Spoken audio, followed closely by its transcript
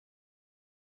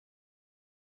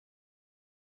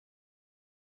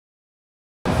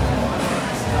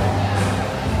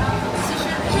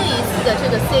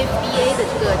CFDA 的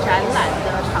这个展览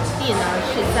的场地呢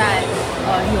是在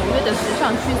纽约的时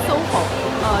尚区 SOHO。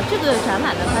这个展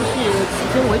览呢，它是迄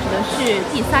今为止呢是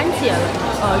第3届了。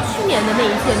去年的那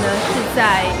一届呢是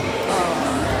在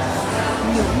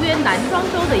纽约南庄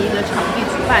州的一个场地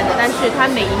举办的，但是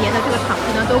它每一年的这个场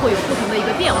地呢都会有不同的一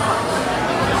个变化。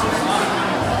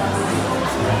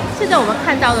现在我们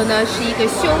看到的呢是一个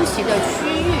休息的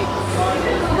区域。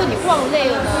如果你逛累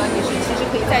了呢，你是其实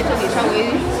可以在这里稍微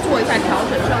做一下调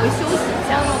整，稍微休息一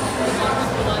下。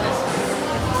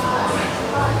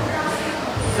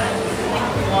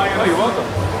Oh, you're welcome.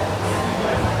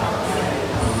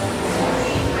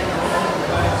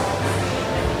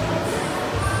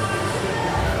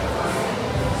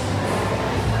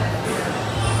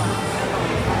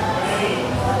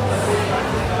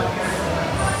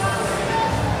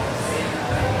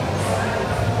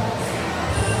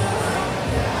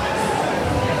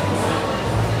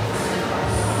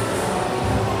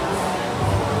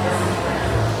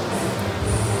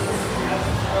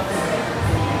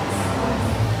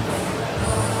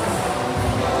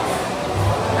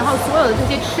这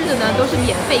些吃的呢都是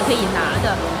免费可以拿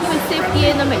的，因为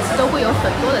CFDA 呢每次都会有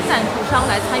很多的赞助商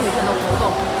来参与这个活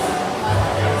动，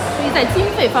所以在经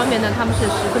费方面呢，他们是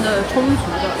十分的充足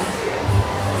的。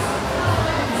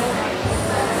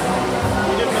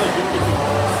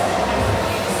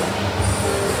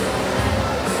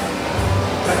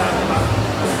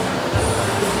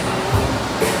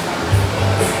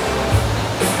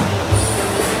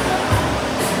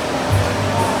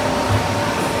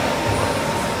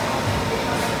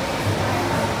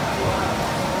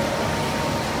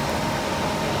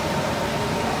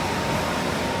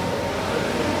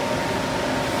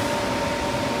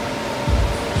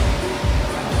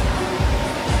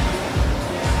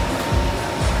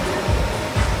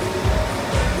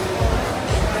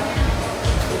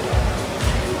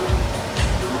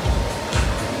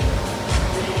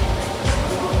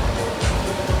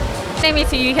My name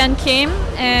is Yuhyun Kim,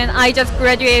 and I just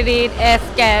graduated as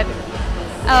GAD.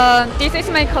 This is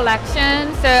my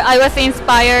collection. So I was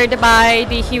inspired by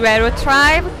the Herero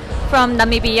tribe from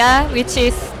Namibia, which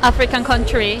is African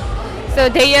country. So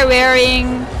they are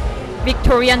wearing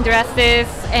Victorian dresses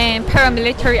and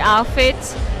paramilitary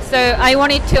outfits. So I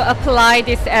wanted to apply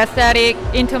this aesthetic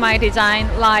into my design,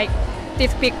 like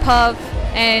this big puff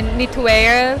and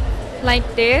knitwear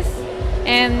like this.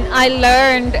 And I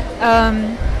learned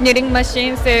knitting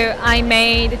machine, so I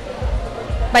made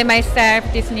by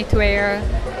myself this knitwear.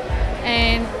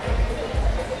 And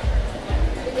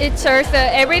it shows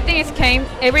that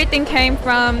everything came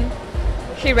from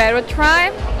Herero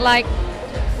tribe, like,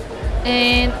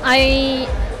 and I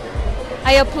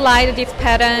applied these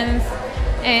patterns,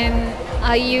 and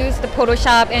I used the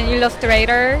Photoshop and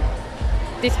Illustrator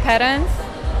these patterns.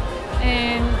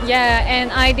 And yeah,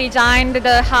 and I designed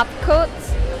the half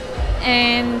coats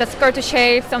and the skirt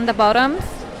shapes on the bottoms,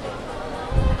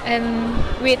 and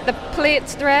with the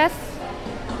pleats dress.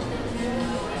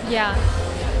 Yeah.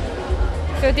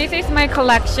 So this is my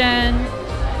collection.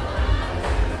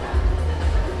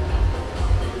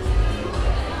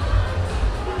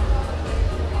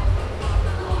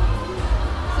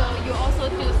 So you also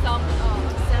do some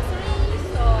accessories?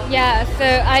 Or? Yeah. So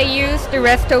I use the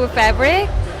rest of the fabric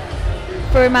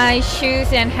for my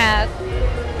shoes and hat.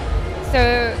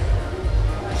 So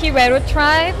Herero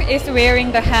tribe is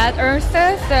wearing the hat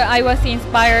also, so I was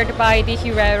inspired by the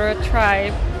Herero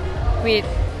tribe with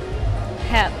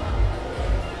hat.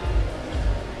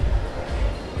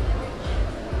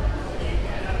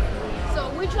 So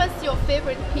which was your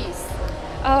favorite piece?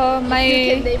 My If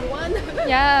you can name one.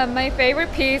 yeah, my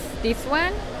favorite piece, this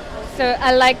one. So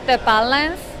I like the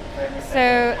balance.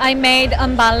 So I made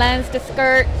unbalanced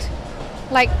skirt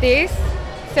like this.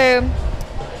 So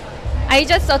I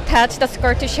just attached the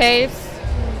skirt shapes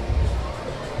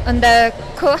on the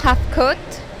coat, half coat.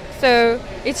 So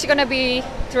it's gonna be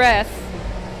dress.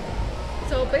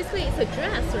 So basically it's a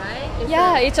dress,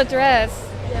 right? It's a dress.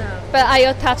 Yeah. But I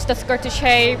attached the skirt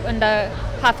shape on the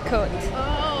half coat.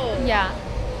 Oh. Yeah.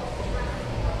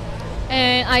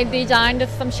 And I designed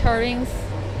some shirtings.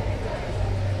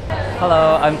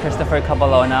 Hello, I'm Christopher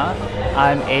Cabalona.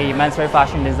 I'm a menswear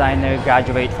fashion designer,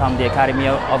 graduate from the Academy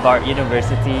of Art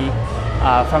University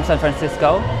from San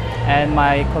Francisco. And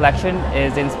my collection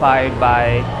is inspired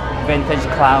by vintage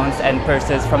clowns and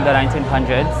purses from the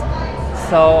 1900s.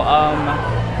 So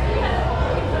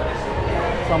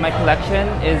my collection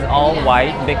is all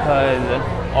white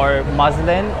or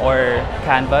muslin or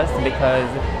canvas, because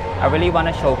I really want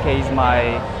to showcase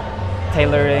my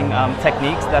tailoring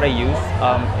techniques that I use.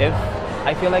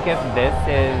 I feel like if this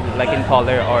is like in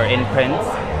color or in prints,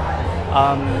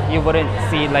 you wouldn't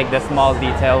see like the small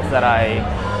details that I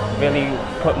really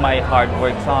put my hard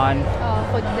works on.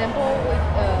 For example, with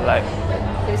Like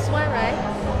this one, right?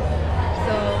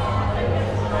 So,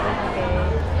 okay.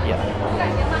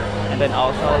 yeah, and then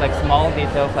also like small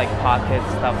details like pockets,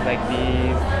 stuff like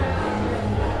these,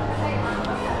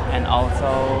 and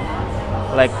also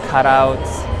like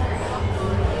cutouts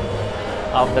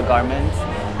of the garments.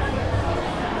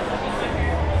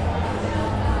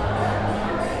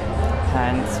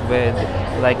 Pants with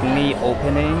like knee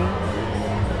opening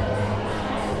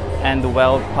and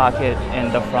weld pocket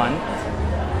in the front.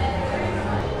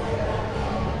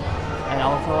 And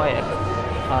also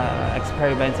I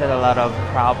experimented a lot of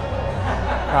crop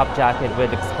jacket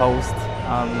with exposed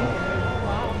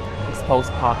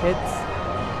pockets.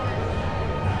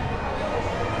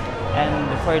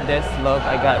 And for this look,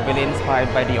 I got really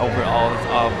inspired by the overalls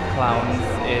of clowns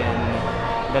in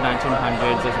the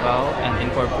 1900s as well, and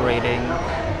incorporating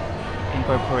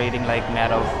like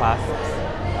metal clasps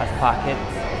as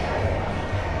pockets.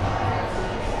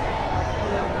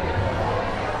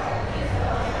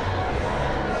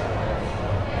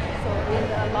 So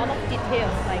with a lot of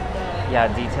details like the Yeah,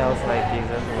 details like these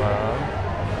as well.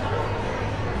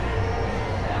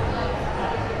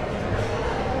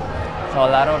 So a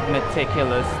lot of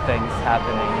meticulous things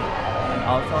happening. And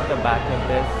also at the back of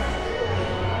this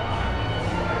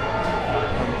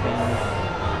contains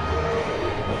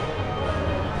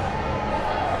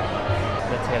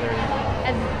the tailoring.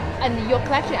 and your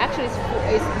collection actually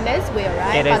is menswear,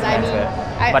 right? It is But I mean,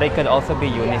 menswear, but it could also be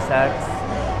unisex.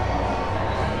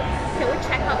 Can we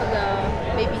check out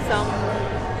maybe some of the?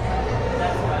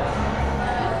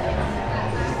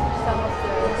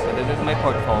 So this is my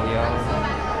portfolio.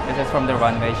 This is from the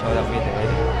runway show that we did.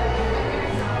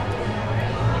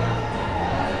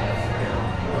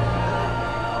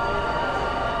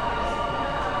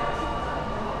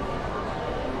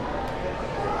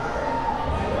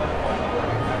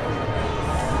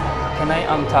 Can I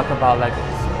talk about like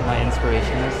my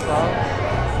inspiration as well?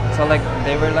 So like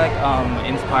they were like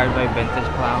inspired by vintage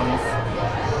clowns.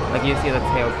 Like you see the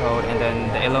tailcoat and then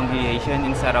the elongation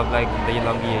instead of like the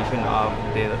elongation of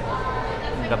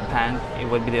the pant, it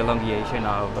would be the elongation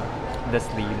of the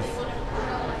sleeves.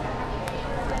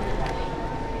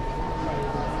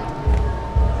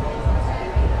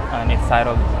 And it's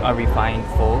titled a refined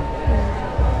full,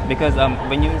 because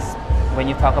when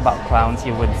you talk about clowns,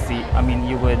 you would see, I mean,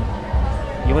 you would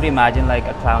imagine like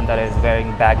a clown that is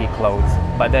wearing baggy clothes,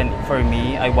 but then for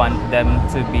me, I want them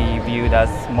to be viewed as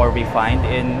more refined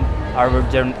in our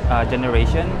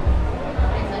generation.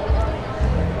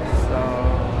 So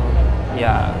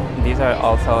yeah, these are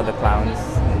also the clowns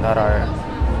that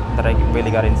I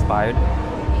really got inspired,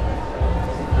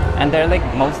 and they're like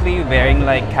mostly wearing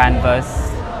like canvas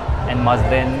and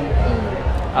muslin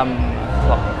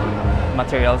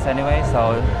materials anyway,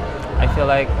 so I feel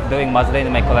like doing muslin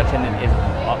in my collection is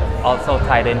also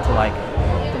tied into like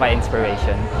my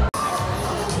inspiration.